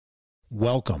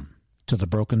Welcome to the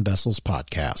Broken Vessels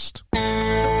Podcast.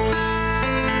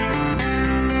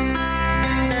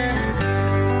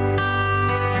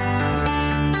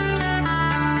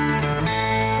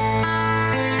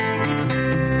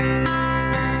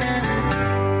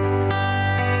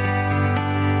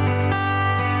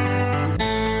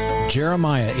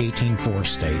 Jeremiah 18:4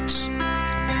 states,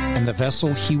 "And the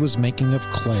vessel he was making of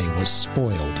clay was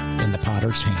spoiled in the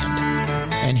potter's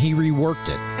hand, and he reworked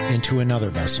it into another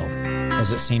vessel,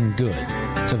 as it seemed good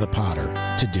to the potter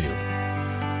to do."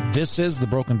 This is the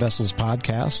Broken Vessels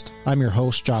Podcast. I'm your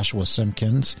host, Joshua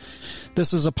Simpkins.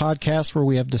 This is a podcast where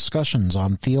we have discussions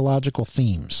on theological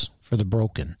themes for the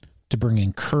broken to bring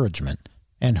encouragement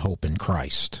and hope in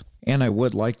Christ. And I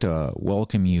would like to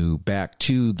welcome you back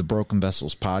to the Broken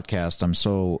Vessels Podcast. I'm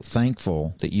so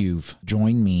thankful that you've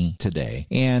joined me today.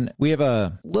 And we have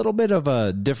a little bit of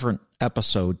a different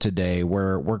episode today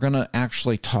where we're going to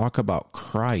actually talk about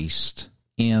Christ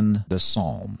in the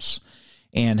Psalms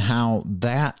and how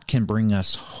that can bring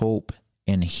us hope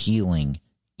and healing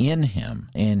in him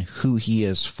and who he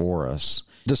is for us.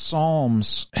 The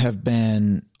Psalms have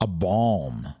been a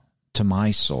balm to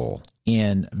my soul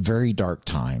in very dark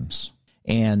times.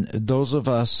 And those of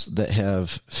us that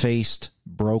have faced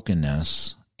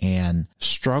brokenness and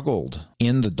struggled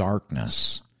in the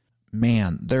darkness,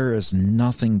 man, there is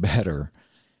nothing better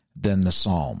than the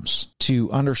Psalms.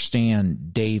 To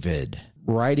understand David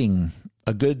writing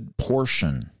a good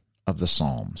portion of the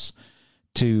Psalms,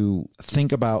 to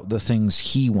think about the things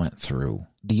he went through,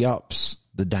 the ups,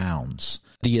 the downs,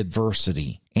 the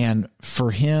adversity, and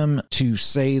for him to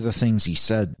say the things he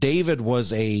said. David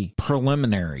was a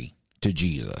preliminary to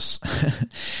Jesus.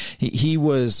 He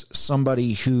was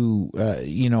somebody who,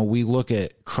 we look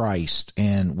at Christ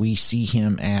and we see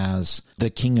him as the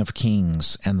King of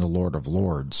Kings and the Lord of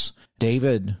Lords.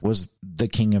 David was the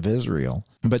King of Israel,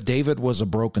 but David was a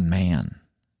broken man.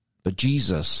 But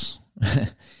Jesus,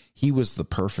 he was the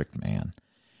perfect man.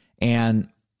 And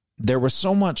there was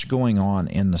so much going on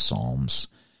in the Psalms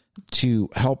to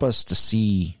help us to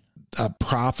see a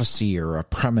prophecy or a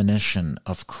premonition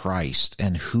of Christ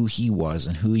and who he was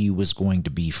and who he was going to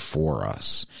be for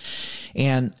us.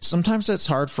 And sometimes it's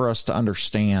hard for us to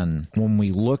understand when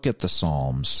we look at the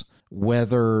Psalms,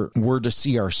 whether we're to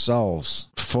see ourselves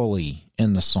fully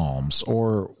in the Psalms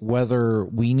or whether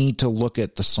we need to look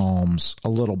at the Psalms a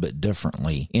little bit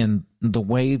differently in the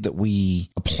way that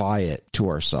we apply it to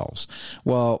ourselves.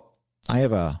 Well, I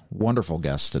have a wonderful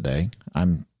guest today.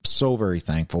 I'm so very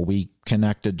thankful. We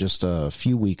connected just a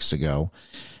few weeks ago,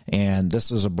 and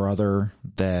this is a brother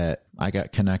that I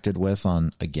got connected with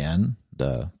on, again,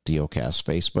 the Theocast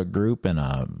Facebook group, and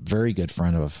a very good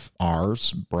friend of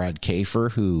ours, Brad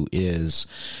Kafer, who is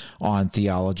on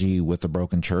Theology with the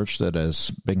Broken Church, that has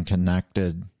been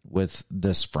connected with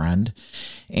this friend.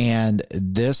 And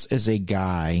this is a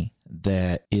guy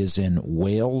that is in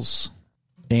Wales.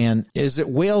 And is it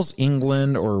Wales,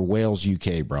 England, or Wales,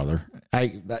 UK, brother?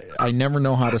 I never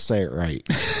know how to say it right.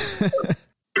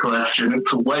 Question.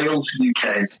 It's Wales,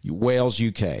 UK. Wales,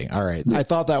 UK. All right. I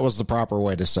thought that was the proper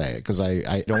way to say it because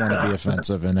I don't want to be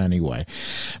offensive in any way.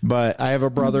 But I have a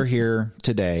brother here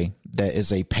today that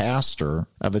is a pastor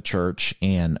of a church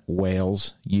in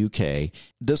Wales, UK.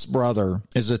 This brother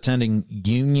is attending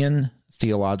Union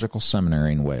Theological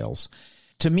Seminary in Wales.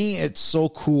 To me, it's so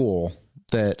cool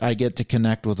that I get to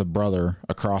connect with a brother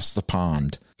across the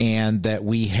pond and that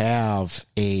we have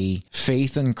a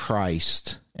faith in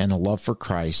Christ and a love for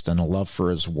Christ and a love for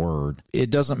his word.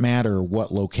 It doesn't matter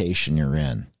what location you're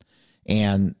in.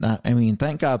 And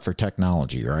thank God for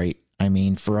technology, right?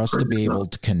 For us to be able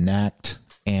to connect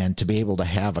and to be able to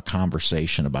have a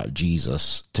conversation about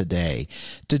Jesus today,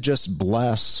 to just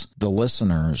bless the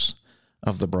listeners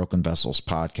of the Broken Vessels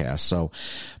Podcast. So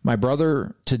my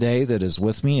brother today that is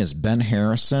with me is Ben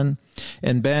Harrison.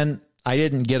 And Ben, I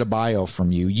didn't get a bio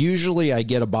from you. Usually I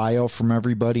get a bio from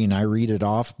everybody and I read it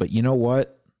off, but you know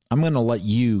what? I'm going to let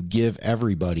you give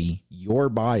everybody your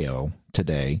bio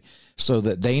today so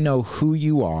that they know who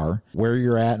you are, where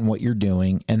you're at, and what you're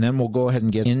doing. And then we'll go ahead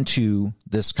and get into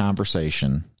this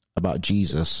conversation about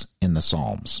Jesus in the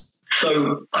Psalms.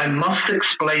 So I must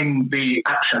explain the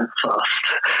accent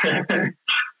first,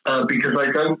 because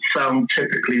I don't sound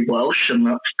typically Welsh, and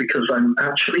that's because I'm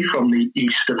actually from the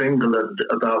east of England,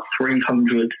 about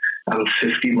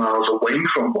 350 miles away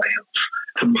from Wales,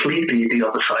 completely the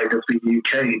other side of the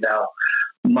UK. Now,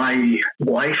 my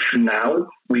wife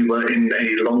we were in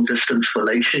a long-distance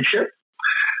relationship,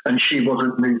 and she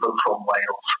wasn't moving from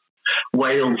Wales.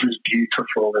 Wales is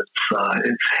beautiful.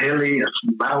 It's hilly, it's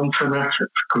mountainous,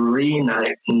 it's green, and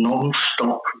it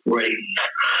non-stop rains.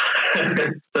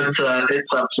 But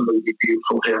it's absolutely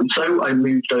beautiful here. And so I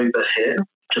moved over here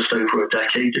just over a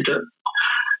decade ago.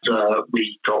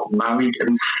 We got married.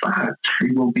 In fact,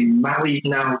 we will be married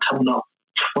now coming up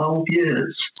 12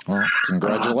 years. Well,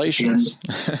 congratulations.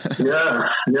 Yeah.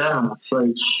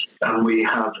 So, and we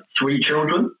have 3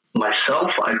 children.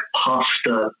 Myself, I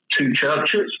pastor 2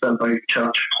 churches. They're both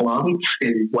church plants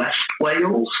in West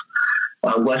Wales.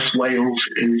 West Wales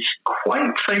is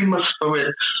quite famous for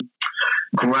its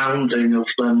grounding of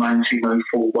the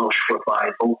 1904 Welsh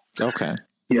Revival. Okay.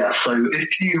 Yeah, so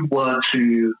if you were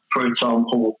to, for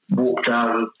example, walk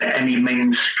down any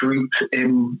main street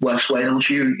in West Wales,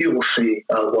 you will see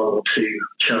 1 or 2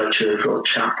 churches or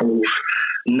chapels.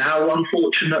 Now,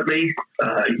 unfortunately,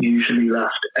 usually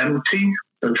left empty.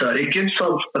 But it gives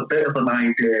us a bit of an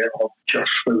idea of just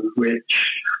the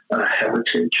rich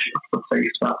heritage of the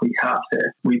faith that we have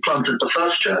here. We planted the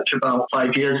first church about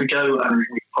 5 years ago, and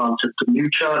we planted the new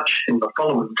church in the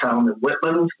following town in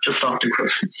Whitland just after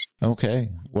Christmas. Okay,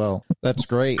 well, that's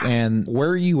great. And where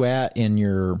are you at in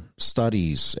your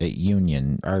studies at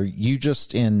Union? Are you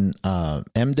just in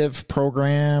MDiv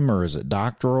program, or is it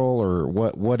doctoral, or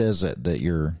what is it that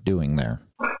you're doing there?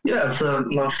 Yeah, it's a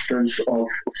Master's of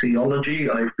Theology.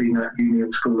 I've been at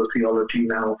Union School of Theology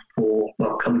now for,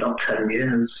 coming up 10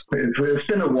 years. It's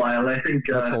been a while, I think.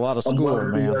 That's a lot of school,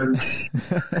 man.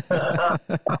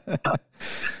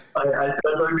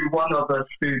 There's only one other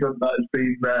student that has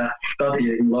been there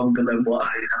studying longer than what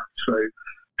I have. So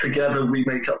together we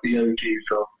make up the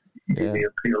OGs of Union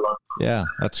Theology. Yeah,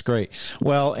 that's great.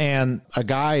 Well, and a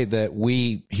guy that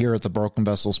we here at the Broken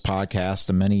Vessels podcast,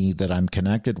 and many that I'm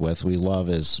connected with, we love,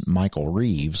 is Michael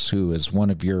Reeves, who is one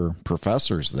of your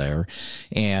professors there.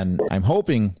 And I'm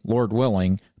hoping, Lord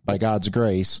willing, by God's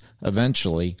grace,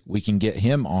 eventually we can get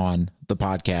him on the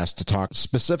podcast to talk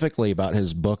specifically about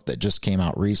his book that just came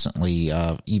out recently,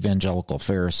 Evangelical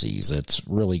Pharisees. It's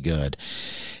really good.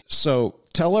 So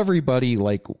tell everybody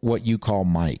what you call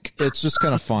Mike. It's just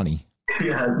kind of funny.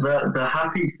 Yeah, the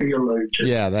happy theologian.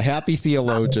 Yeah, the happy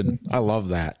theologian. I love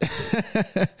that.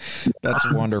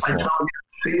 That's wonderful. I love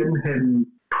seeing him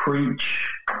preach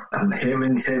and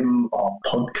hearing him on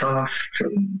podcasts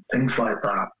and things like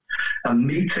that. And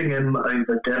meeting him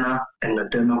over dinner in the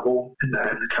dinner hall, in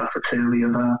the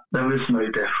cafeteria there is no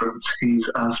difference. He's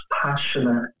as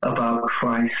passionate about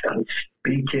Christ and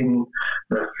speaking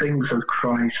the things of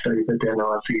Christ over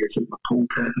dinner as he is in the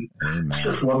pulpit. Amen. It's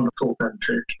just wonderful,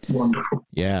 authentic, wonderful.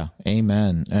 Yeah,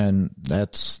 amen. And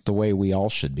that's the way we all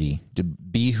should be, to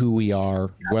be who we are,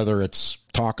 whether it's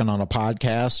talking on a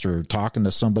podcast or talking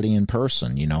to somebody in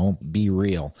person, be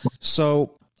real.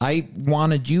 So I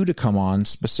wanted you to come on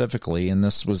specifically, and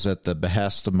this was at the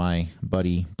behest of my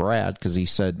buddy Brad, because he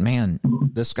said, man,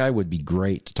 this guy would be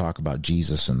great to talk about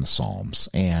Jesus in the Psalms.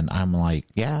 And I'm like,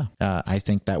 yeah, I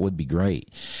think that would be great.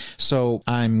 So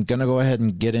I'm going to go ahead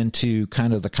and get into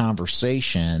kind of the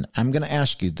conversation. I'm going to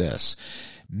ask you this.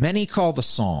 Many call the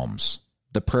Psalms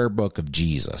the prayer book of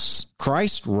Jesus.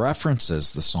 Christ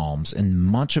references the Psalms in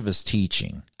much of his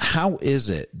teaching. How is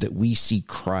it that we see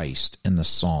Christ in the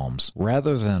Psalms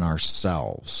rather than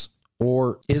ourselves?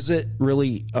 Or is it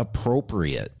really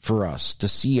appropriate for us to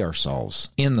see ourselves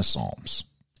in the Psalms?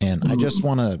 And I just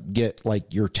want to get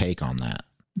your take on that.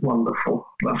 Wonderful.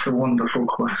 That's a wonderful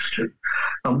question.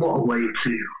 And what a way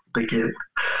to begin.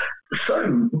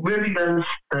 So really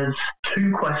there's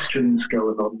 2 questions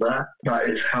going on there. That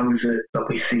is, how is it that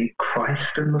we see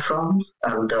Christ in the Psalms?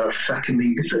 And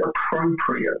secondly, is it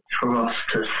appropriate for us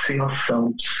to see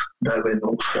ourselves therein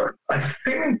also? I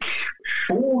think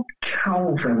for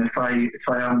Calvin, if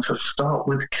I am to start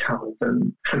with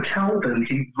Calvin, for Calvin,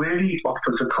 he really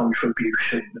offers a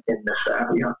contribution in this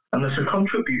area. And there's a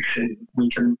contribution we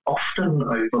can often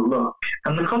overlook.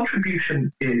 And the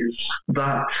contribution is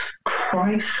that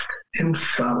Christ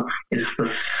himself is the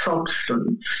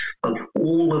substance of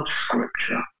all of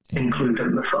Scripture,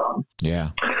 including the Psalms. Yeah,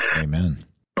 amen.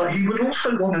 But he would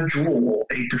also want to draw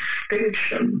a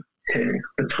distinction here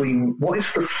between what is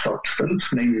the substance,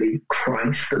 namely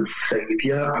Christ as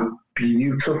Savior and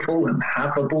beautiful and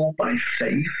havable by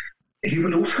faith. He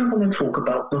would also want to talk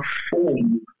about the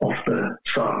form of the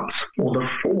Psalms, or the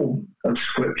form of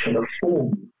Scripture, the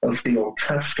form of the Old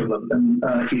Testament.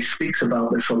 And he speaks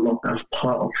about this a lot as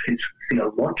part of his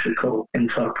theological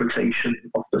interpretation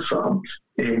of the Psalms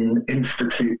in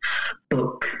Institute's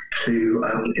Book 2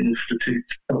 and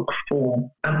Institute's Book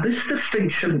 4. And this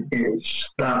distinction is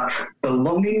that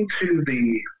belonging to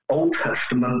the Old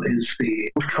Testament is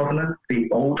the Old Covenant, the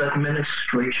Old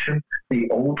Administration, the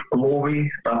Old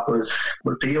Glory that was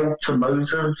revealed to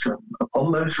Moses and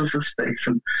upon Moses' face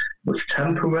and was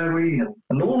temporary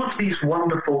and all of these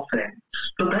wonderful things.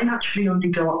 But they actually only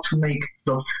go up to make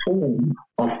the form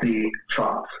of the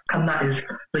Psalms. And that is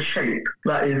the shape.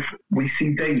 That is, we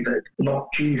see David, not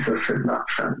Jesus in that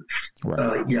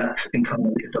sense, yet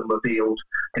incarnated and revealed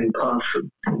in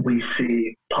person. We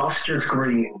see pastures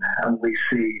green, and we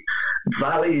see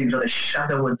valleys of a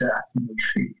shadow of death, and we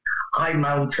see high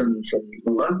mountains and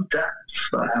low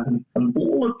depths, and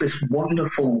all of this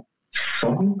wonderful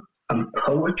song and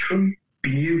poetry,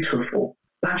 beautiful.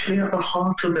 Actually, at the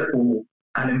heart of it all,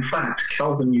 and in fact,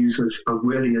 Calvin uses a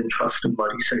really interesting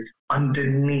word. He says,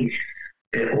 underneath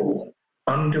it all,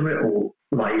 under it all,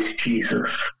 lies Jesus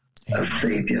as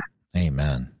Savior.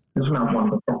 Amen. Isn't that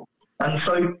wonderful? And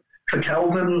so, for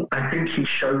Calvin, I think he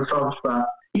shows us that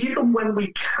even when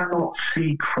we cannot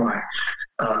see Christ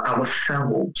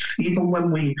ourselves, even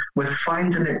when we're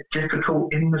finding it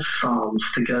difficult in the Psalms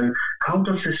to go, how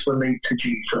does this relate to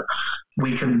Jesus?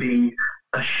 We can be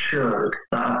assured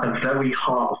that at the very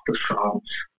heart of the Psalms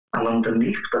and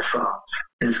underneath the Psalms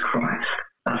is Christ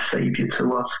as Savior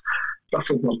to us. That's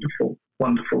a wonderful,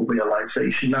 wonderful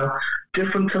realization. Now,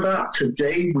 different to that,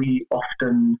 today we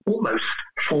often almost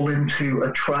fall into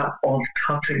a trap of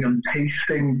cutting and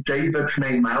pasting David's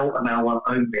name out and our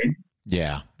own in.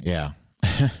 Yeah.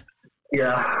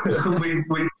 Yeah, we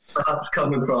perhaps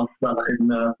come across that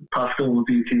in pastoral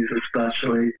duties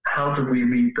especially. How do we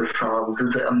read the Psalms?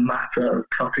 Is it a matter of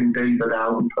cutting David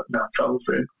out and putting ourselves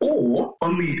in? Or,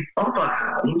 on the other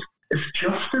hand, it's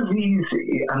just as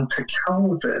easy, and to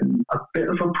Calvin, a bit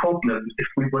of a problem if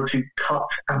we were to cut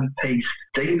and paste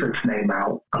David's name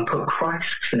out and put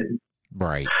Christ's in.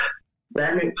 Right.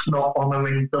 Then it's not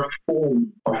honoring the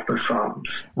form of the Psalms.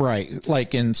 Right.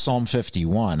 Like in Psalm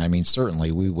 51, I mean,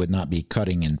 certainly we would not be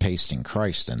cutting and pasting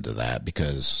Christ into that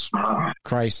because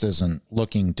Christ isn't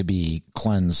looking to be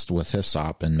cleansed with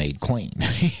hyssop and made clean.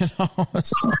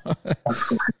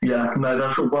 Yeah, no,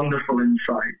 that's a wonderful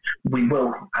insight. We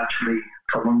will actually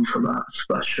come on to that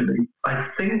especially. I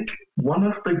think one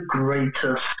of the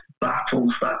greatest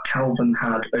battles that Calvin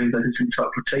had over his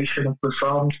interpretation of the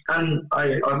Psalms, and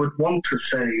I would want to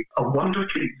say a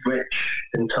wonderfully rich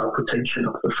interpretation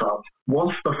of the Psalms,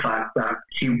 was the fact that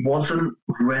he wasn't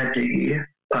ready,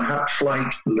 perhaps like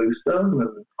Luther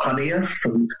and Hunnius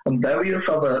and various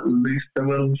other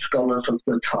Lutheran scholars of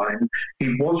the time,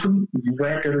 he wasn't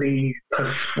readily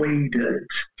persuaded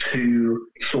to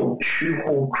sort of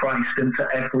shoehorn Christ into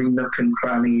every nook and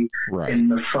cranny in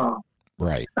the Psalm.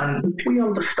 Right. And if we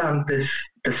understand this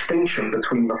distinction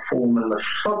between the form and the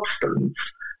substance,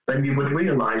 then you would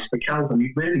realize for Calvin,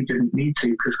 he really didn't need to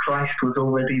because Christ was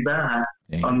already there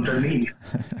underneath.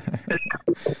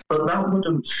 But that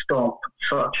wouldn't stop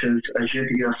such as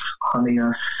Aegidius,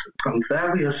 Hunnius, and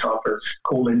various others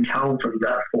calling Calvin,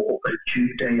 therefore, a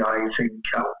Judaizing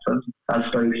Calvin, as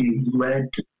though he read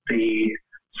the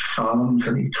Psalms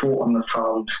and he taught on the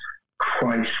Psalms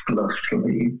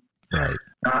Christlessly. Right.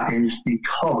 That is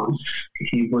because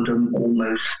he wouldn't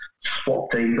almost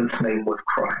swap David's name with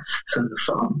Christ in the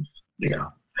Psalms. Yeah.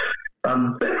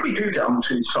 But if we do get on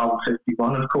to Psalm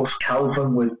 51, of course,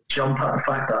 Calvin would jump at the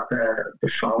fact that the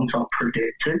Psalms are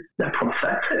predictive, they're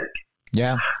prophetic.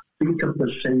 Yeah. Think of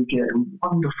the Saviour in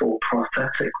wonderful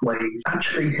prophetic ways.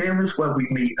 Actually, here is where we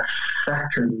meet a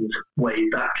second way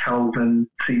that Calvin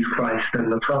sees Christ in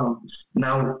the Psalms.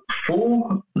 Now,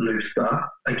 for Luther,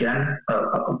 again,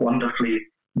 a wonderfully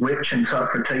rich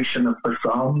interpretation of the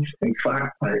Psalms. In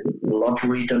fact, I love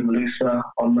reading Luther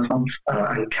on the Psalms,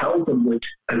 and Calvin would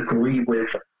agree with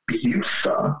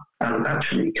Bucer, and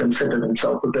actually considered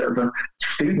himself a bit of a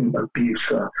student of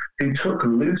Bucer, who took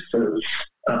Luther's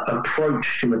approach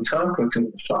to interpreting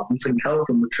the Psalms, and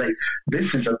Calvin would say, this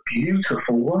is a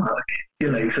beautiful work.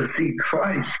 You know, to see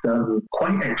Christ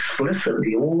quite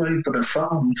explicitly all over the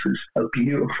Psalms is a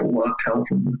beautiful work,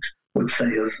 Calvin would say,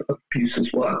 of Bucer's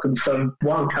work. And so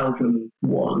while Calvin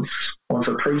was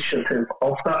appreciative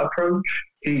of that approach,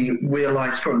 he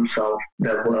realized for himself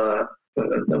there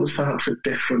was perhaps a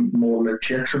different, more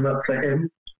legitimate for him,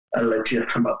 a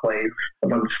legitimate way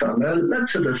of understanding. That led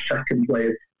to the second way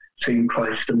of seeing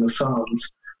Christ in the Psalms,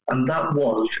 and that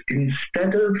was,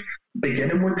 instead of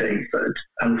beginning with David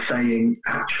and saying,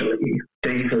 actually,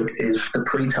 David is the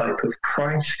pre-type of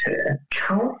Christ here,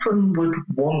 Calvin would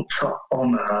want to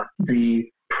honor the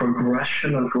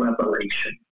progression of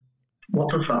revelation.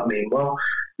 What does that mean? Well,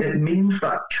 it means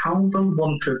that Calvin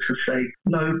wanted to say,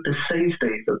 no, this says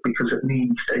David because it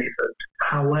means David.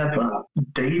 However,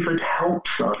 David helps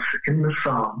us in the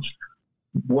Psalms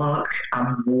work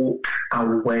and walk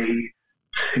our way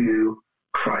to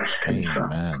Christ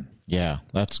himself. Amen. Yeah,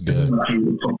 that's good.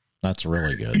 That's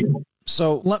really good.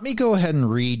 So let me go ahead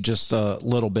and read just a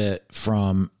little bit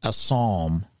from a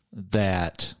psalm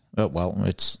that,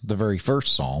 it's the very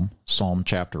first psalm, Psalm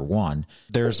chapter 1.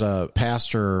 There's a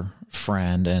pastor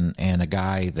friend and a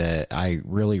guy that I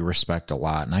really respect a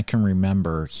lot, and I can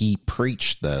remember he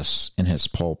preached this in his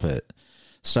pulpit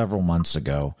several months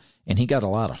ago, and he got a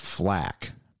lot of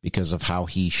flack because of how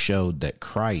he showed that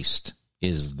Christ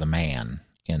is the man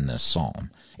in this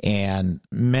psalm. And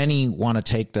many want to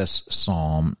take this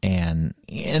psalm and,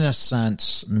 in a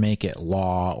sense, make it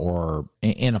law or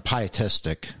in a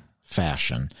pietistic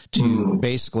fashion to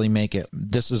basically make it,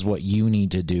 this is what you need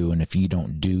to do, and if you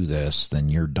don't do this, then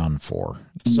you're done for.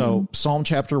 So Psalm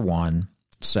chapter 1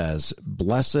 says,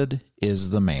 "Blessed is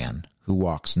the man who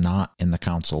walks not in the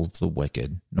counsel of the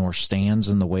wicked, nor stands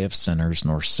in the way of sinners,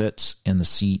 nor sits in the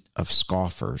seat of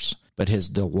scoffers, but his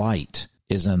delight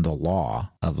is in the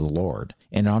law of the Lord,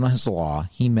 and on his law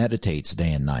he meditates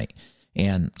day and night."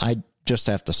 And I just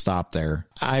have to stop there.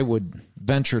 I would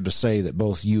venture to say that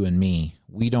both you and me,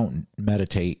 we don't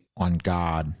meditate on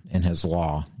God and his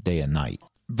law day and night.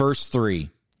 Verse 3,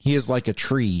 "He is like a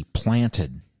tree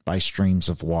planted by streams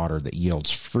of water that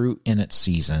yields fruit in its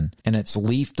season, and its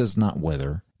leaf does not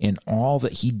wither. In all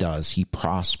that he does, he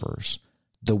prospers.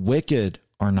 The wicked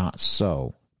are not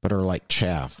so, but are like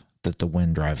chaff that the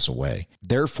wind drives away.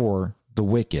 Therefore, the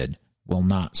wicked will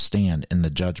not stand in the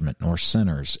judgment, nor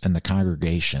sinners in the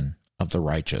congregation of the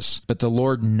righteous. But the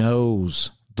Lord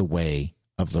knows the way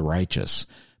of the righteous,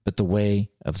 but the way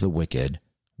of the wicked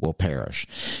will perish."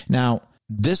 Now,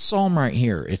 this psalm right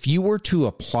here, if you were to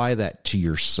apply that to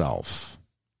yourself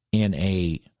in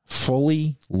a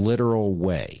fully literal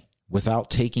way,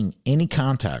 without taking any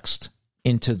context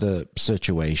into the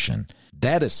situation,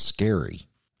 that is scary,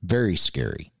 very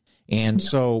scary. And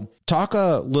so talk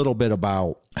a little bit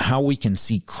about how we can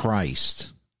see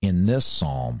Christ in this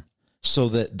psalm so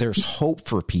that there's hope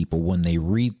for people when they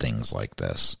read things like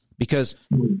this. Because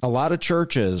a lot of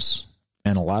churches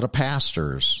and a lot of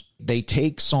pastors, they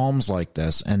take psalms like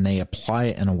this and they apply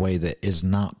it in a way that is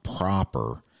not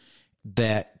proper,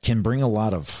 that can bring a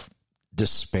lot of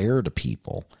despair to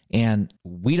people. And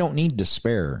we don't need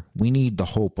despair. We need the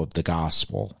hope of the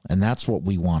gospel. And that's what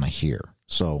we want to hear.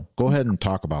 So go ahead and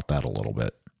talk about that a little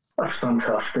bit. That's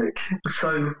fantastic.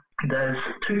 So there's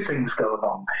two things going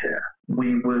on here.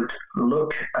 We would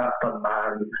look at the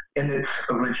man in its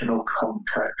original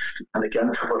context, and again,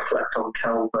 to reflect on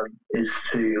Calvin is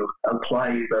to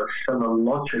apply the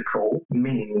philological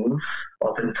means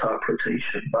of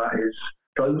interpretation. That is,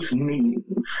 those means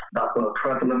that were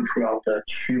prevalent throughout the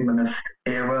humanist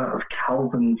era of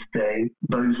Calvin's day,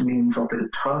 those means of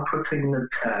interpreting the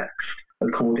text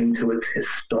according to its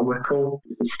historical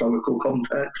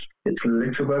context, its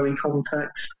literary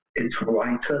context, its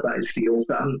writer, that is the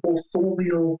author, and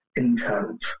authorial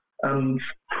intent. And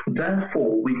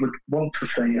therefore, we would want to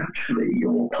say, actually,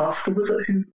 your pastor, was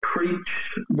it who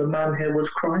preached the man here was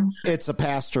Christ? It's a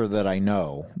pastor that I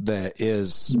know that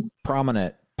is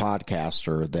prominent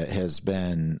podcaster that has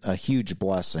been a huge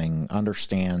blessing,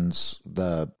 understands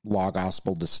the law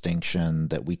gospel distinction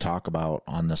that we talk about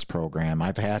on this program.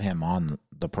 I've had him on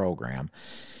the program,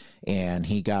 and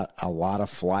he got a lot of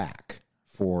flack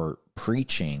for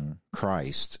preaching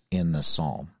Christ in the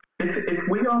psalm. If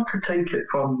we are to take it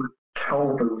from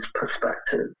Calvin's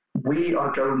perspective, we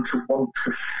are going to want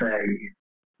to say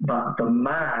that the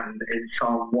man in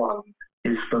Psalm 1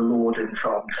 is the Lord in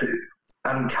Psalm 2.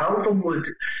 And Calvin would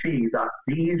see that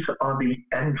these are the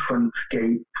entrance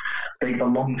gates. They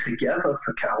belong together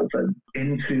for Calvin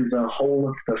into the whole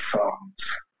of the Psalms.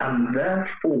 And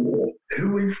therefore,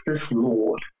 who is this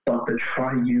Lord but the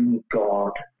triune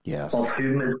God, yes, of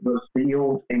whom is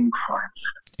revealed in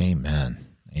Christ? Amen.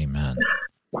 Amen.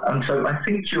 And so I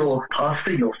think your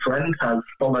pastor, your friend, has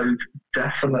followed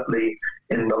definitely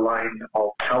in the line of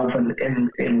Calvin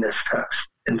in this text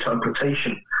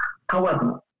interpretation.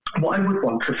 However, what I would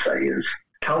want to say is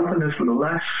Calvin is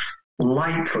less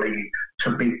likely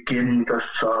to begin the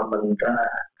sermon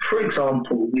there. For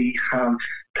example, we have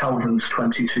Calvin's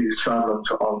 22 sermons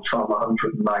on Psalm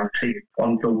 119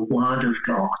 on the Word of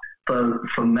God,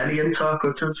 For many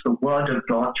interpreters, the word of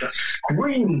God just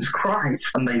screams Christ,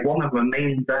 and they want to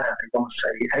remain there. They want to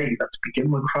say, hey, let's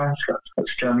begin with Christ,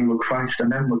 let's journey with Christ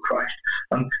and end with Christ.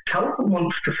 And Calvin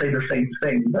wants to say the same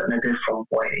thing, but in a different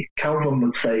way. Calvin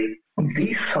would say,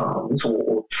 these Psalms,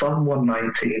 or Psalm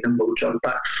 119, and we'll jump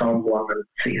back to Psalm 1 and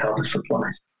see how this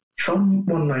applies. Psalm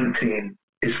 119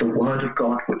 is the word of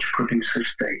God which produces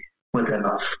faith within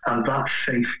us, and that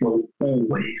faith will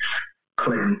always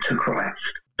cling to Christ.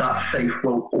 That faith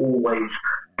will always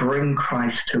bring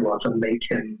Christ to us and make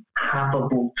him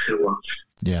habitable to us.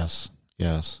 Yes,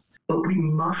 yes. But we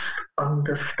must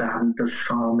understand the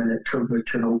psalm in its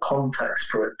original context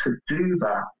for it to do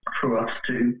that, for us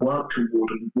to work toward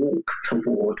and walk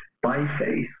toward by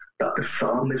faith that the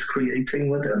psalm is creating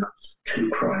within us to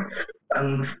Christ.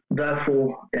 And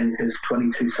therefore, in his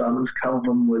 22 sermons,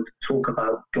 Calvin would talk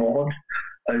about God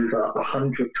over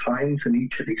 100 times in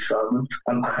each of these sermons,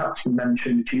 and perhaps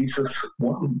mention Jesus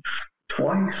once,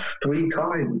 twice, 3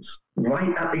 times,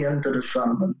 right at the end of the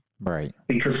sermon. Right.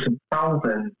 Because to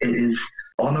Calvin, it is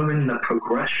honoring the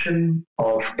progression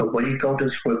of the way God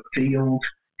has revealed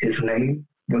his name,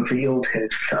 revealed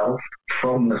himself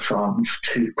from the Psalms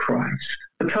to Christ.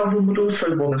 But Calvin would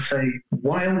also want to say,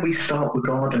 while we start with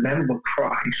God and end with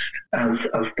Christ as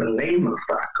the name of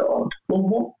that God, well,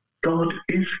 what God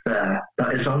is there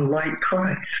that is unlike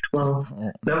Christ?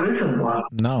 Well, there isn't one.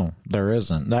 No, there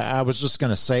isn't. I was just going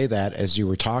to say that as you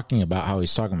were talking about how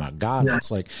he's talking about God. Yeah.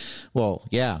 It's like, well,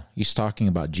 yeah, he's talking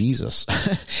about Jesus.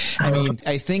 I mean,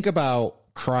 I think about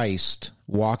Christ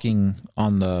walking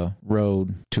on the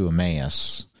road to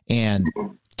Emmaus and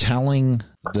telling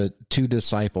the 2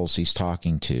 disciples he's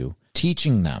talking to,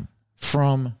 teaching them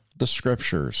from the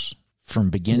scriptures from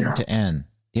beginning to end.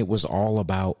 It was all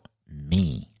about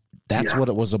me. That's what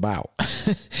it was about.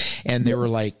 And they were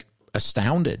like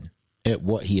astounded at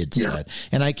what he had said.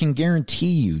 And I can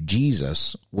guarantee you,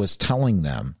 Jesus was telling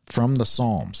them from the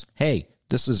Psalms, hey,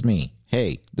 this is me.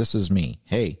 Hey, this is me.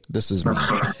 Hey, this is me.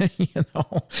 You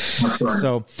know?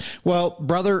 So, well,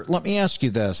 brother, let me ask you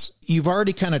this. You've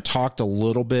already kind of talked a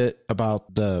little bit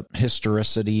about the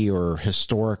historicity or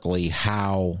historically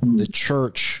how the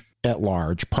church at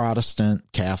large, Protestant,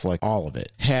 Catholic, all of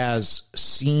it, has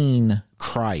seen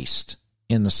Christ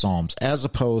in the Psalms as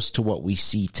opposed to what we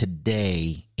see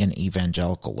today in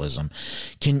evangelicalism.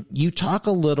 Can you talk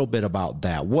a little bit about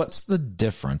that? What's the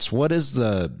difference? What is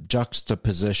the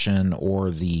juxtaposition or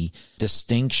the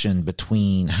distinction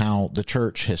between how the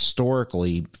church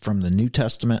historically from the New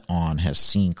Testament on has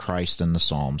seen Christ in the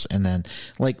Psalms and then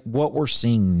like what we're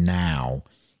seeing now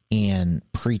in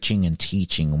preaching and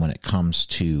teaching when it comes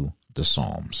to the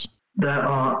Psalms? There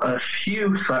are a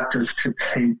few factors to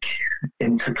take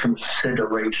into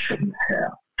consideration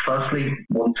here. Firstly,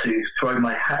 I want to throw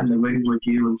my hat in the ring with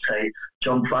you and say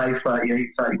John 5, 38,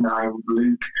 39,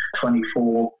 Luke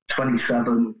 24,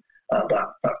 27,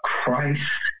 that Christ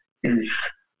is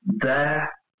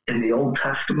there in the Old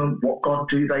Testament. What God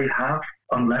do they have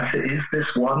unless it is this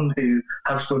one who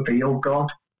has revealed God?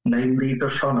 Namely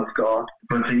the Son of God,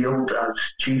 revealed as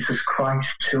Jesus Christ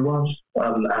to us.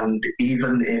 And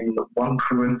even in 1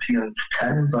 Corinthians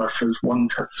 10, verses 1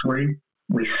 to 3,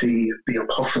 we see the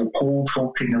Apostle Paul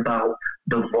talking about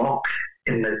the rock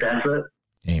in the desert.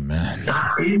 Amen.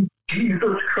 That is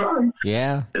Jesus Christ.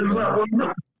 Yeah. Isn't that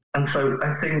wonderful? And so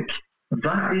I think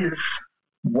that is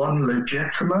one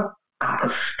legitimate,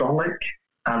 apostolic,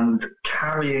 and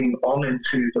carrying on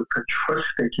into the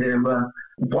patristic era,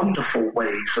 wonderful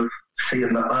ways of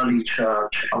seeing the early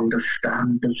church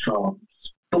understand the Psalms.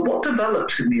 But what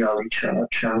develops in the early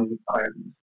church, and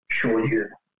I'm sure you're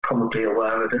probably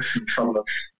aware of this, and some of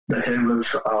the hearers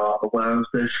are aware of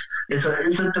this, is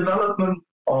a development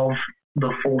of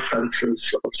the 4 senses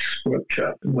of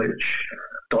Scripture, which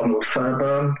Donald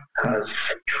Fairbairn has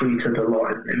treated a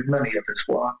lot in many of his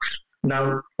works.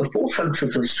 Now, the 4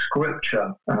 senses of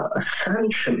Scripture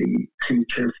essentially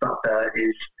teaches that there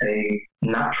is a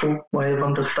natural way of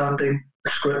understanding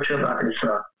Scripture, that is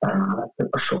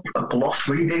a sort of a gloss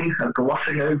reading, a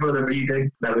glossing over the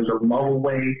reading. There is a moral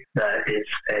way. There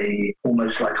is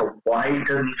almost like a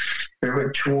widened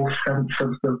spiritual sense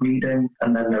of the reading,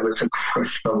 and then there is a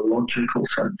Christological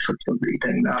sense of the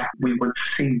reading. Now, we would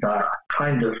see that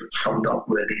kind of summed up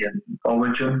really in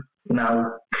Origen.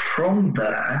 Now, from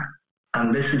there,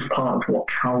 and this is part of what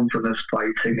Calvin is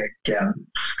fighting against,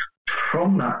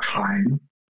 from that time,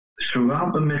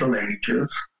 throughout the Middle Ages,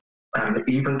 and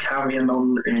even carrying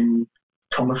on in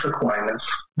Thomas Aquinas,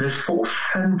 this 4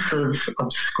 senses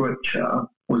of Scripture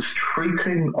was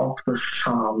treating of the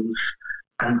Psalms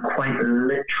and quite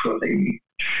literally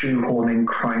shoehorning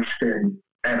Christ in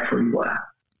everywhere.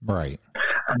 Right.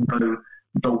 And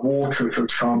the waters of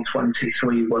Psalm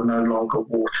 23 were no longer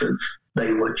waters,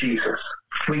 they were Jesus.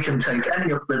 We can take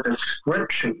any of the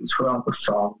descriptions throughout the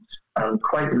Psalms, and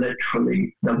quite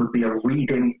literally, there would be a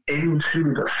reading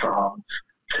into the Psalms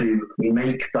to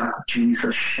make that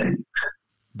Jesus shape.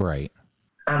 Right.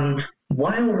 And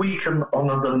while we can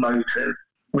honor the motive,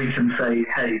 we can say,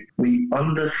 hey, we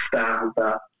understand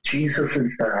that Jesus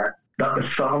is there, that the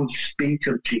Psalms speak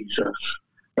of Jesus,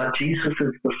 that Jesus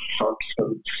is the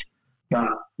substance, that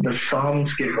the Psalms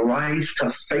give rise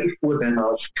to faith within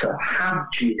us to have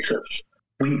Jesus.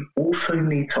 We also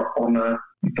need to honor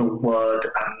the word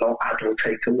and not add or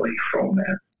take away from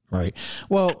it. Right.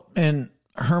 Well, and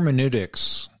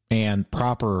hermeneutics and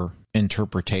proper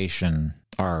interpretation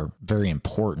are very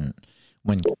important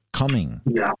when coming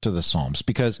to the Psalms,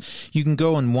 because you can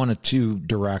go in one of two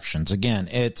directions. Again,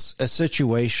 it's a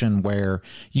situation where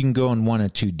you can go in one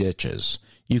of two ditches.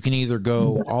 You can either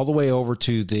go all the way over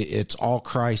to the it's all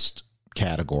Christ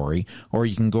category, or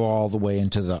you can go all the way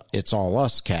into the it's all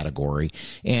us category.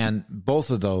 And both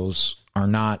of those are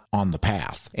not on the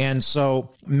path. And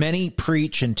so many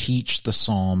preach and teach the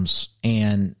Psalms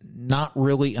and not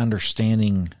really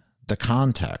understanding the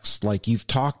context. Like you've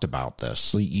talked about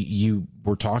this. You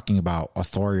were talking about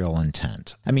authorial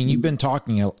intent. I mean, you've been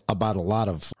talking about a lot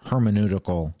of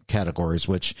hermeneutical categories,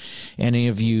 which any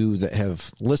of you that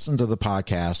have listened to the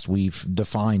podcast, we've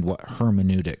defined what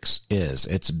hermeneutics is.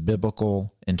 It's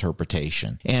biblical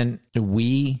interpretation. And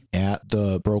we at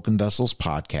the Broken Vessels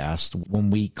podcast,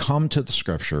 when we come to the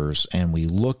scriptures and we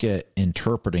look at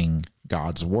interpreting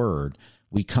God's word,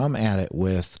 we come at it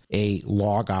with a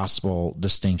law gospel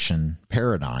distinction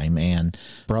paradigm. And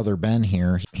Brother Ben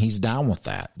here, he's down with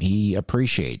that. He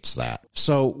appreciates that.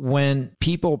 So when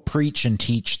people preach and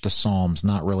teach the Psalms,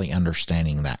 not really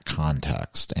understanding that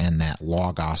context and that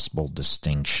law gospel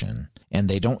distinction, and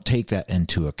they don't take that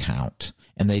into account,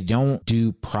 and they don't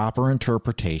do proper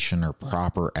interpretation or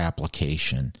proper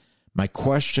application, my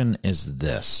question is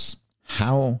this: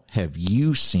 how have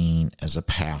you seen as a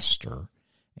pastor,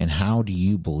 and how do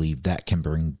you believe that can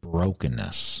bring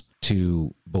brokenness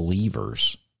to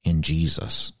believers in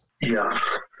Jesus? Yes.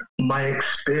 My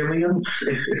experience,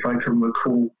 if I can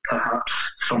recall perhaps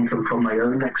something from my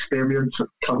own experience of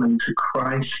coming to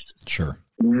Christ. Sure.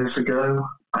 Years ago,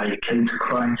 I came to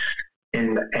Christ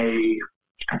in a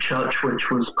church which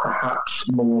was perhaps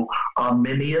more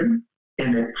Arminian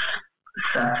in its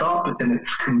setup, in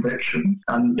its conviction.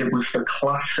 And it was the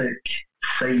classic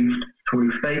saved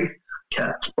through faith,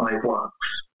 kept by works.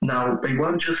 Now, they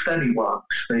weren't just any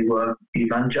works, they were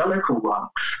evangelical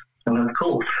works. And of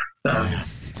course,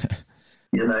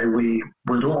 we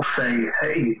would all say,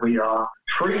 hey, we are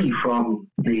free from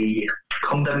the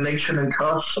condemnation and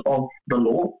curse of the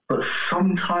law, but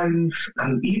sometimes,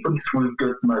 and even through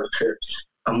good motives,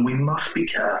 and we must be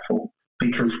careful,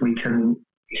 because we can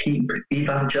heap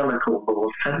evangelical or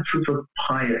offenses of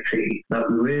piety that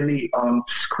really aren't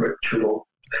scriptural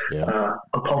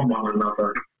upon one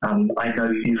another. And I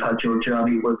know you've had your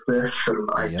journey with this, and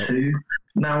I too.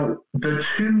 Now, the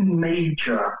two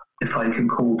major, if I can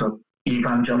call them,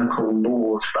 evangelical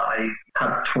laws that I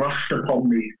had thrust upon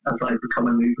me as I become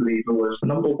a new believer was,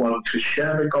 number one, to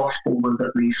share the gospel with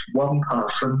at least one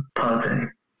person per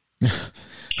day.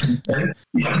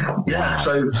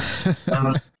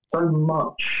 So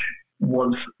much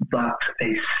was that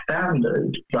a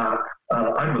standard that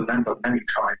I remember many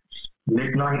times.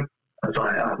 Midnight, as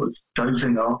I was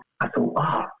dozing off, I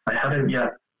thought, I hadn't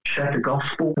yet shared the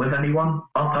gospel with anyone.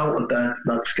 Up out of bed,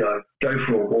 let's go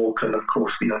for a walk. And of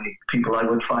course, the only people I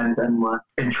would find then were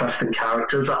interesting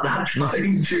characters at that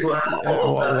time.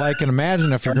 Well, I can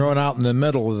imagine if you're going out in the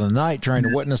middle of the night trying to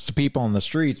witness to people on the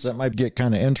streets, that might get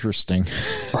kind of interesting.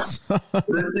 It was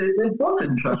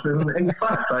interesting. In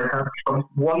fact, I had some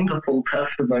wonderful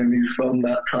testimonies from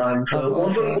that time. So it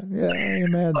wasn't. Yeah, I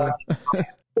imagine.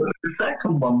 The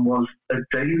second one was a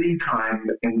daily time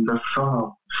in the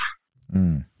Psalms.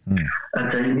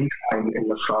 A daily time in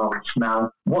the Psalms.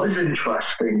 Now, what is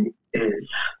interesting is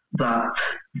that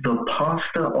the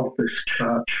pastor of this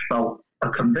church felt a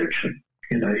conviction.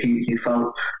 He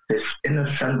felt this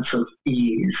inner sense of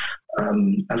ease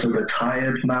as a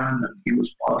retired man, and he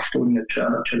was pastoring the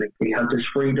church, and he had this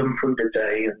freedom through the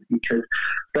day, and he could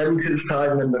spend his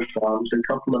time in the Psalms a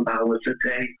couple of hours a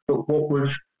day. But what was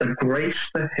a grace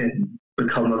for him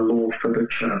become a law for the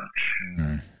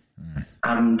church.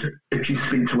 And if you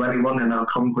speak to anyone in our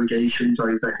congregations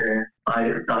over here,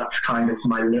 that's kind of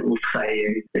my little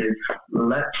saying is,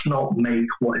 let's not make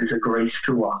what is a grace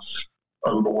to us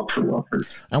a law to others.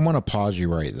 I want to pause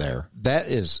you right there. That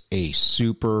is a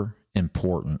super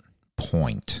important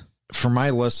point. For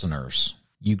my listeners,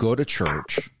 you go to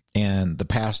church and the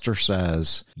pastor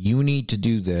says, you need to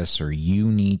do this or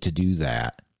you need to do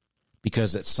that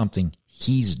because it's something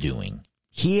he's doing.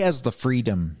 He has the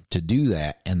freedom to do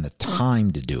that and the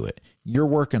time to do it. You're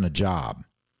working a job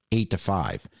 8 to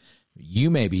 5. You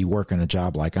may be working a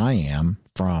job like I am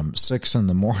from 6 in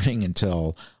the morning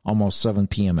until almost 7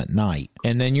 p.m. at night.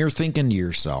 And then you're thinking to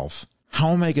yourself, how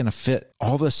am I going to fit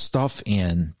all this stuff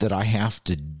in that I have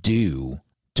to do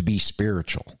to be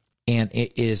spiritual? And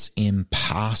it is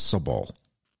impossible.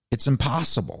 It's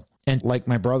impossible. And like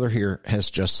my brother here has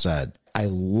just said, I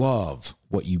love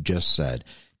what you just said,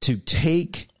 to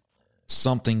take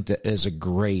something that is a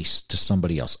grace to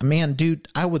somebody else. Man, dude,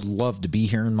 I would love to be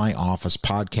here in my office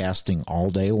podcasting all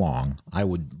day long. I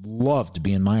would love to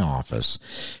be in my office,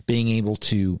 being able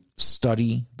to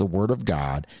study the Word of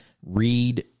God,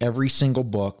 read every single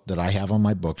book that I have on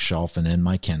my bookshelf and in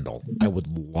my Kindle. I would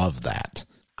love that.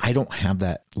 I don't have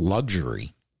that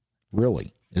luxury,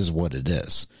 really, is what it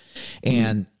is.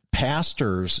 And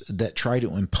pastors that try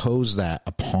to impose that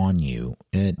upon you,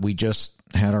 and we just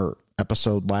had our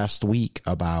episode last week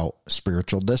about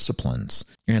spiritual disciplines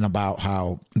and about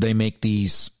how they make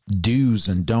these do's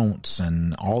and don'ts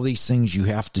and all these things you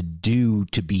have to do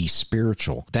to be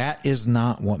spiritual. That is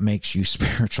not what makes you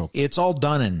spiritual. It's all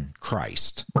done in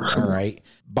Christ. All right.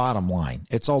 Bottom line,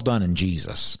 it's all done in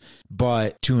Jesus.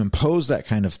 But to impose that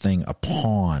kind of thing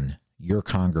upon your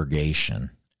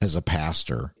congregation as a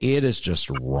pastor, it is just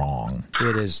wrong.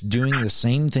 It is doing the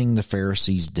same thing the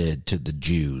Pharisees did to the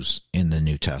Jews in the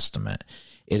New Testament.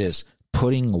 It is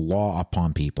putting law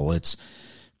upon people. It's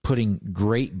putting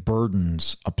great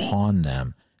burdens upon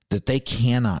them that they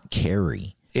cannot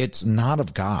carry. It's not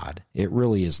of God. It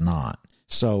really is not.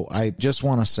 So I just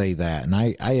want to say that, and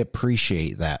I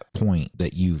appreciate that point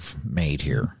that you've made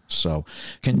here. So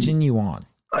continue on.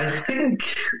 I think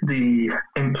the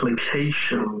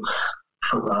implications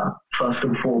for that, first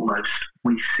and foremost,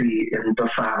 we see in the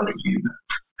family unit.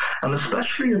 And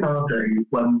especially in our day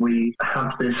when we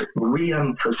have this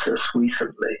re-emphasis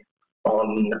recently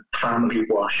on family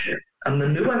worship. And the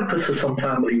new emphasis on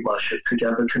family worship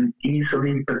together can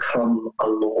easily become a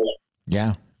law.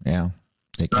 Yeah,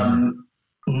 it can.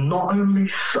 Not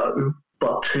only so,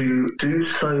 but to do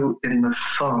so in the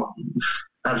Psalms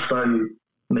as though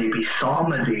maybe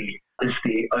psalmody is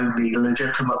the only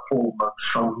legitimate form of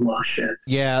psalm worship.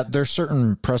 Yeah, there's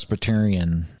certain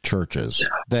Presbyterian churches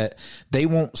that they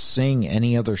won't sing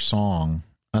any other song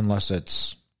unless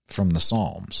it's from the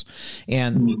Psalms.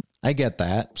 And I get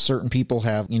that. Certain people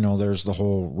have, there's the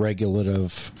whole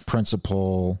regulative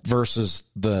principle versus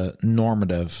the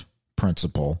normative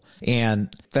principle.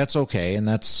 And that's okay. And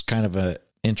that's kind of a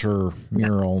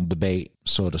intramural debate,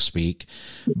 so to speak.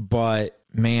 But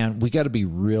man, we got to be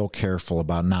real careful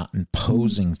about not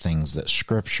imposing things that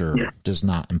Scripture does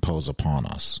not impose upon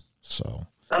us. So,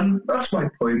 that's my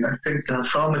point. I think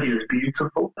psalmody is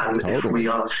beautiful, and if we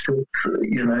are still,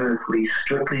 if we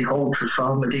strictly hold to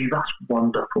psalmody, that's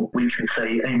wonderful. We can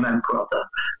say amen, brother,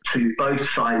 to both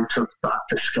sides of that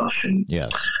discussion.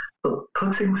 Yes. But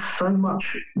putting so much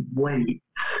weight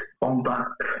on that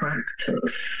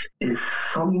practice is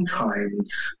sometimes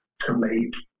to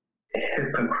make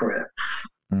hypocrites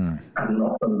and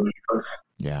not believers.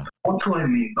 Yeah. What do I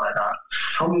mean by that?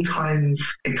 Sometimes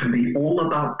it can be all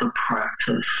about the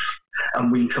practice,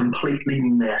 and we completely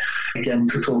miss, again,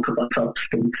 to talk about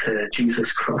substance here, Jesus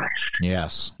Christ.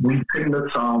 Yes. We sing the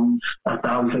Psalms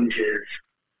 1,000 years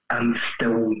and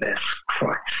still miss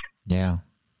Christ. Yeah.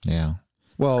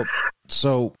 Well,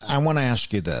 so I want to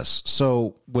ask you this.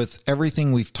 So with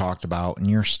everything we've talked about in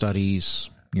your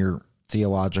studies, your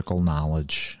theological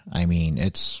knowledge, I mean,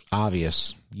 it's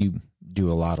obvious you do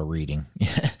a lot of reading.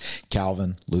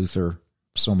 Calvin, Luther,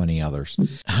 so many others.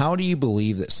 How do you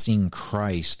believe that seeing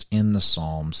Christ in the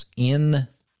Psalms, in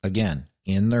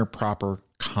their proper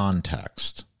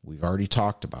context, we've already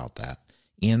talked about that,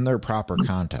 in their proper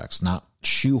context, not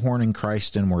shoehorning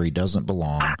Christ in where he doesn't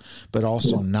belong, but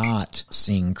also not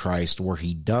seeing Christ where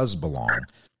he does belong.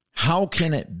 How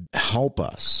can it help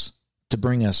us to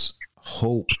bring us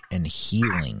hope and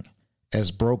healing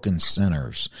as broken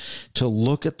sinners, to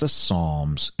look at the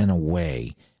Psalms in a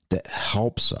way that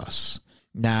helps us?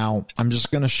 Now, I'm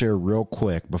just going to share real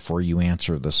quick before you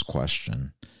answer this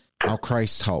question, how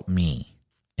Christ helped me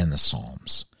in the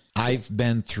Psalms. I've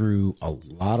been through a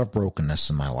lot of brokenness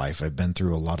in my life. I've been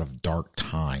through a lot of dark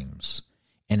times,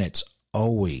 and it's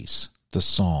always the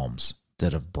Psalms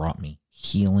that have brought me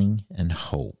healing and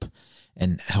hope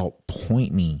and helped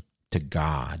point me to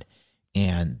God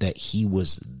and that he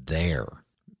was there.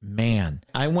 Man,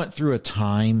 I went through a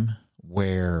time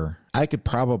where I could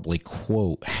probably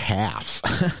quote half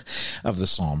of the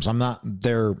Psalms. I'm not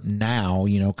there now,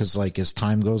 because like as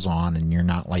time goes on and you're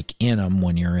not like in them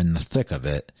when you're in the thick of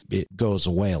it, it goes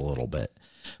away a little bit.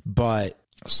 But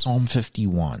Psalm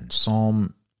 51,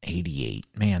 Psalm 88,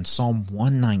 man, Psalm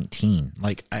 119,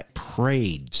 like I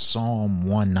prayed Psalm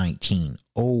 119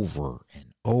 over and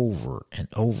over and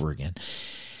over again.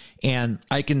 And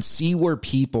I can see where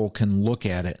people can look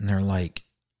at it and they're like,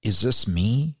 is this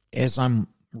me? As I'm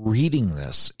reading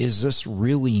this, is this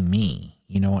really me?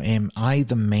 Am I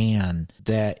the man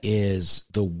that is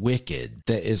the wicked,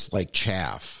 that is like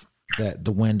chaff, that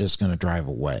the wind is going to drive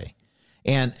away?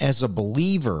 And as a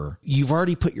believer, you've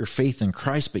already put your faith in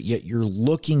Christ, but yet you're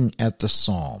looking at the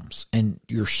Psalms and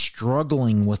you're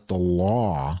struggling with the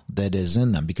law that is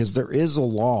in them, because there is a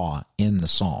law in the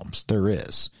Psalms. There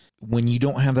is. When you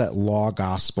don't have that law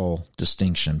gospel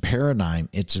distinction paradigm,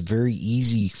 it's very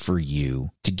easy for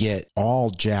you to get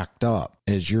all jacked up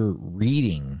as you're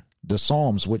reading the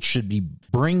Psalms, which should be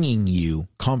bringing you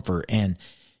comfort and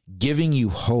giving you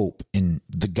hope in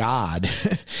the God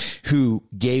who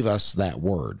gave us that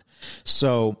word.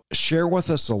 So share with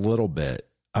us a little bit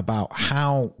about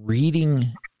how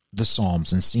reading the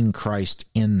Psalms and seeing Christ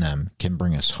in them can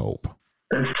bring us hope.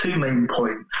 There's two main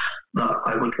points that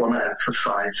I would want to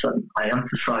emphasize, and I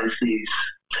emphasize these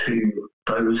to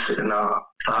those in our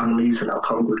families and our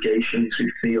congregations who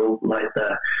feel like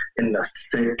they're in the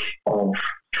thick of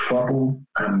trouble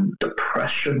and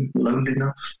depression,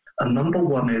 loneliness. And number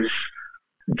one is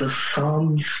the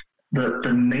Psalms,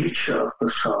 the nature of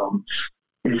the Psalms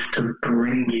is to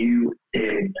bring you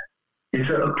in. Is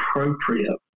it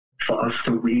appropriate for us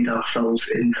to read ourselves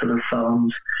into the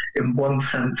Psalms? In one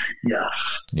sense, yes.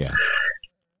 Yeah.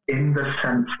 In the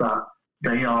sense that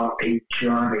they are a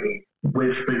journey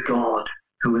with the God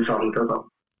who is under them.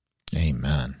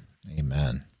 Amen.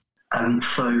 Amen. And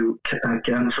so,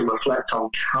 again, to reflect on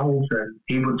Calvin,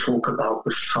 he would talk about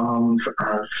the Psalms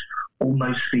as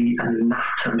almost the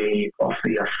anatomy of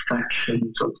the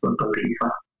affections of the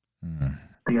believer,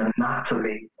 the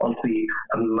anatomy of the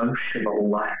emotional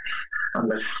life and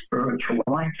the spiritual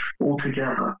life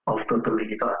altogether of the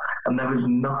believer. And there is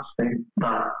nothing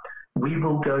that we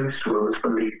will go through as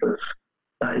believers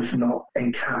that is not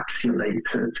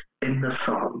encapsulated in the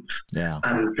Psalms. Yeah.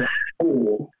 And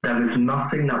therefore, there is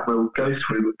nothing that we'll go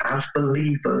through as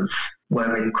believers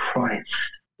wherein Christ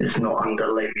is not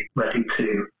underlaid, ready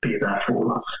to be there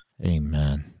for us.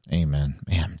 Amen. Amen.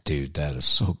 Man, dude, that is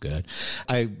so good.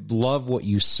 I love what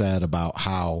you said about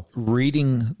how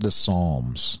reading the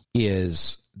Psalms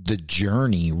is the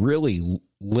journey, really,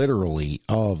 literally,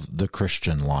 of the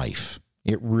Christian life.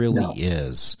 It really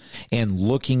is. And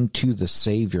looking to the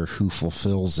Savior who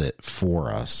fulfills it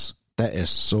for us. That is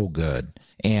so good.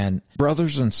 And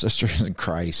brothers and sisters in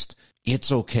Christ,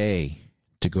 it's okay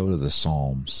to go to the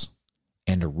Psalms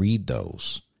and to read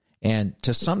those. And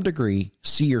to some degree,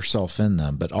 see yourself in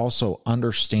them, but also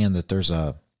understand that there's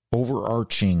a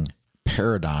overarching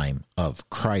paradigm of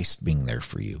Christ being there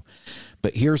for you.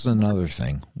 But here's another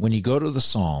thing. When you go to the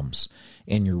Psalms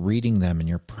and you're reading them and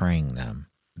you're praying them,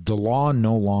 the law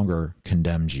no longer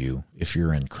condemns you if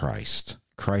you're in Christ.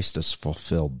 Christ has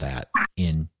fulfilled that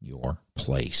in your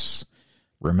place.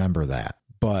 Remember that.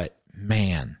 But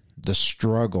man, the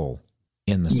struggle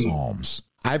in the Psalms.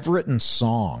 I've written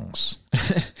songs.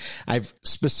 I've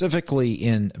specifically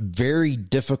in very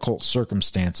difficult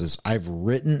circumstances, I've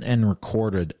written and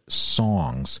recorded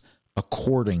songs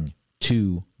according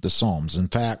to the Psalms. In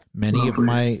fact, many of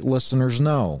my listeners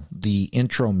know the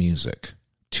intro music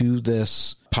to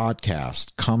this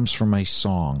podcast comes from a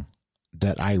song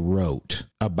that I wrote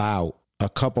about a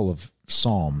couple of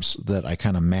Psalms that I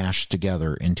kind of mashed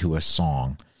together into a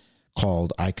song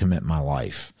called I Commit My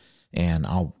Life. And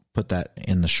I'll put that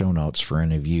in the show notes for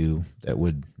any of you that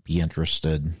would be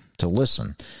interested to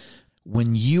listen.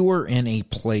 When you are in a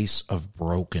place of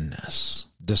brokenness,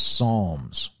 the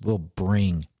Psalms will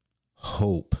bring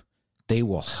hope. They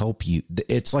will help you.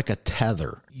 It's like a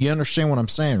tether. You understand what I'm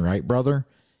saying, right, brother?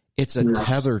 It's a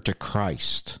tether to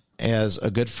Christ. As a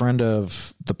good friend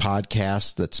of the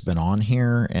podcast that's been on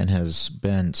here and has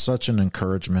been such an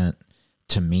encouragement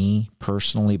to me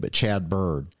personally, but Chad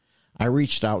Bird, I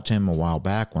reached out to him a while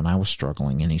back when I was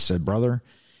struggling, and he said, brother,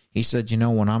 he said,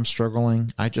 when I'm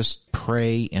struggling, I just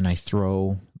pray and I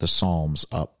throw the Psalms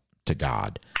up to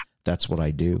God. That's what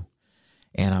I do.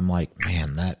 And I'm like,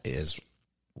 man, that is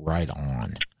right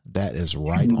on. That is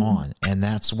right on. And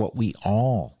that's what we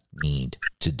all need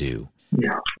to do.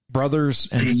 Yeah. Brothers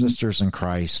and sisters in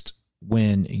Christ,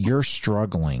 when you're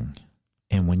struggling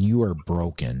and when you are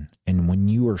broken and when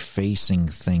you are facing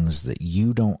things that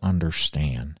you don't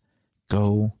understand,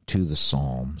 Go to the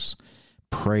Psalms.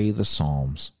 Pray the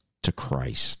Psalms to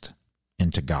Christ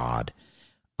and to God.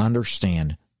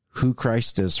 Understand who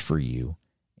Christ is for you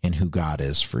and who God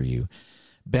is for you.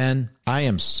 Ben, I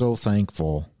am so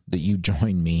thankful that you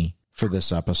joined me for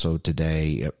this episode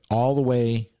today, all the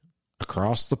way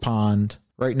across the pond.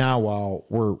 Right now, while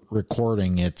we're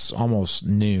recording, it's almost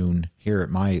noon here at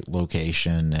my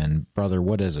location. And brother,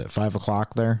 what is it, 5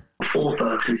 o'clock there?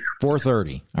 4:30.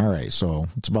 4:30. All right. So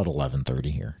it's about 11:30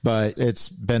 here. But it's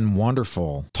been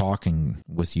wonderful talking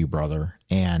with you, brother.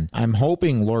 And I'm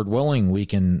hoping, Lord willing, we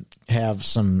can have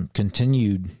some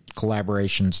continued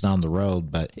collaborations down the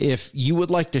road. But if you would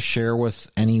like to share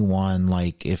with anyone,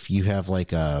 like if you have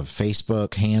like a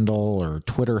Facebook handle or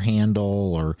Twitter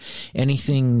handle or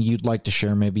anything you'd like to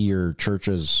share, maybe your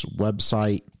church's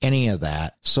website, any of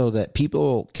that, so that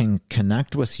people can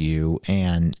connect with you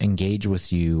and engage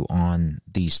with you on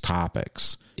these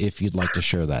topics, if you'd like to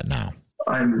share that now.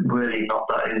 I'm really not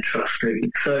that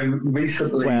interesting. So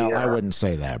recently... Well, I wouldn't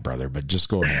say that, brother, but just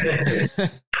go ahead.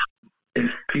 If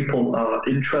people are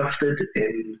interested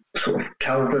in sort of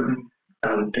Calvin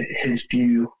and his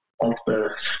view of the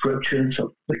scriptures,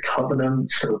 of the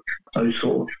covenants, of those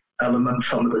sort of elements,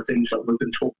 some of the things that we've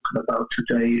been talking about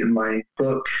today in my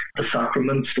book, The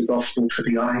Sacraments, The Gospel to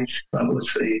the Eyes, that was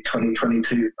a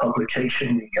 2022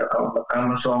 publication. You get that on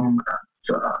Amazon,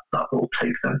 and that will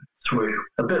take them through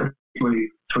a bit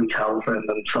through Calvin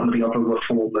and some of the other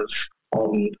reformers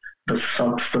on the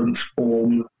substance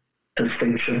form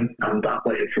distinction and that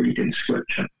way of reading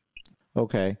scripture.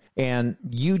 Okay. And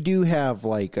you do have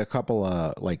like a couple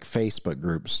of like Facebook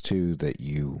groups too that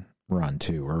you run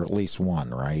too, or at least one,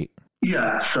 right?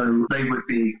 Yeah, so they would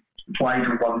be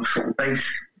wider ones sort of based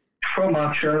from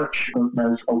our church.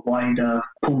 There's a wider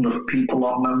pool of people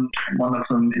on them. One of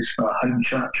them is the Home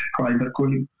Church private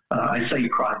group. I say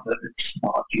private, it's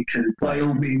not. You can by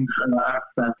all means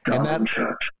access the Home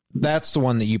Church. That's the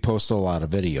one that you post a lot of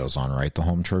videos on, right? The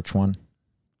Home Church one?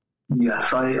 Yes,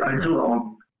 I do it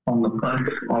on the both,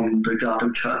 on the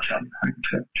Garden Church and Home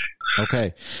Church.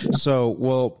 Okay. So,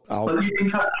 But you can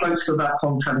get close to that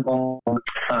content on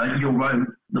your own,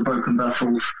 the Broken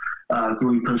Vessels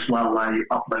group as well. I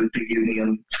upload the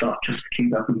Union stuff just to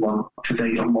keep everyone up to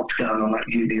date on what's going on at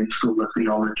Union School of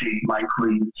Theology, Mike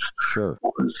Reed's. Sure.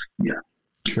 Yeah.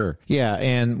 Sure. Yeah,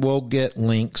 and we'll get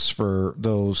links for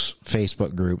those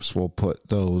Facebook groups. We'll put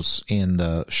those in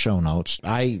the show notes.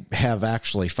 I have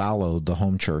actually followed the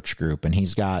Home Church group, and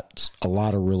he's got a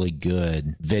lot of really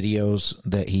good videos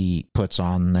that he puts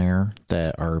on there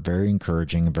that are very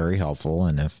encouraging and very helpful.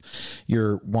 And if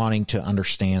you're wanting to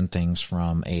understand things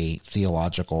from a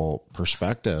theological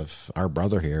perspective, our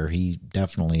brother here, he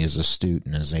definitely is astute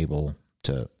and is able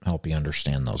to help you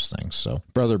understand those things. So,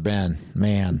 Brother Ben,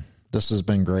 man, this has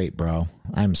been great, bro.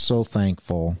 I'm so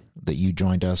thankful that you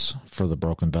joined us for the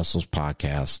Broken Vessels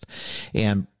podcast.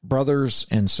 And brothers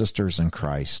and sisters in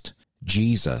Christ,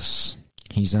 Jesus,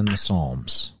 he's in the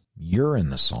Psalms. You're in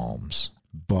the Psalms.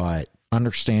 But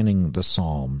understanding the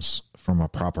Psalms from a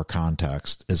proper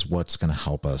context is what's going to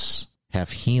help us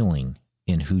have healing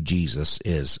in who Jesus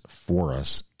is for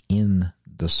us in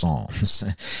the Psalms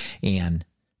and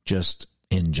just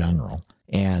in general.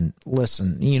 And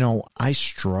listen, I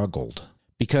struggled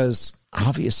because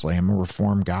obviously I'm a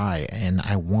Reformed guy and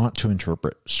I want to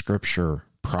interpret Scripture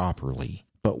properly.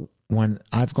 But when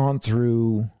I've gone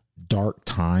through dark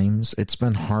times, it's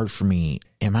been hard for me.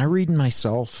 Am I reading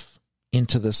myself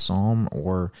into this psalm,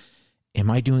 or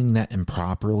am I doing that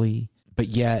improperly? But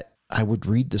yet I would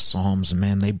read the Psalms and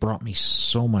man, they brought me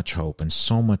so much hope and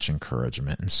so much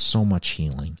encouragement and so much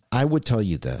healing. I would tell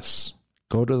you this,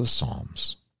 go to the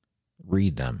Psalms.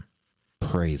 Read them,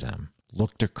 pray them,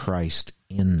 look to Christ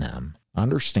in them.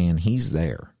 Understand he's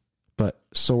there, but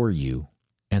so are you,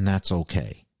 and that's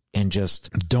okay. And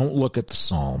just don't look at the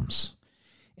Psalms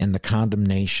and the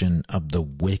condemnation of the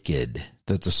wicked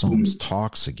that the Psalms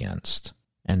talks against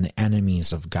and the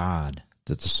enemies of God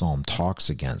that the Psalm talks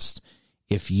against.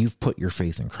 If you've put your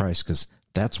faith in Christ, because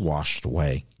that's washed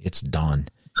away, it's done,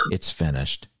 it's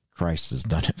finished. Christ has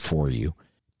done it for you.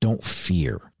 Don't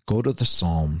fear. Go to the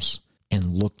Psalms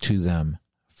and look to them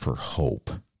for hope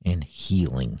and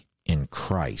healing in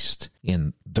Christ,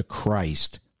 in the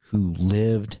Christ who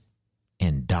lived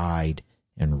and died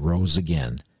and rose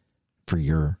again for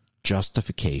your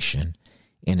justification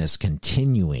and is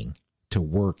continuing to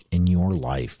work in your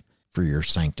life for your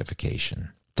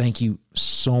sanctification. Thank you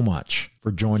so much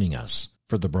for joining us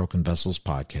for the Broken Vessels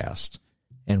podcast,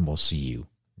 and we'll see you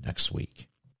next week.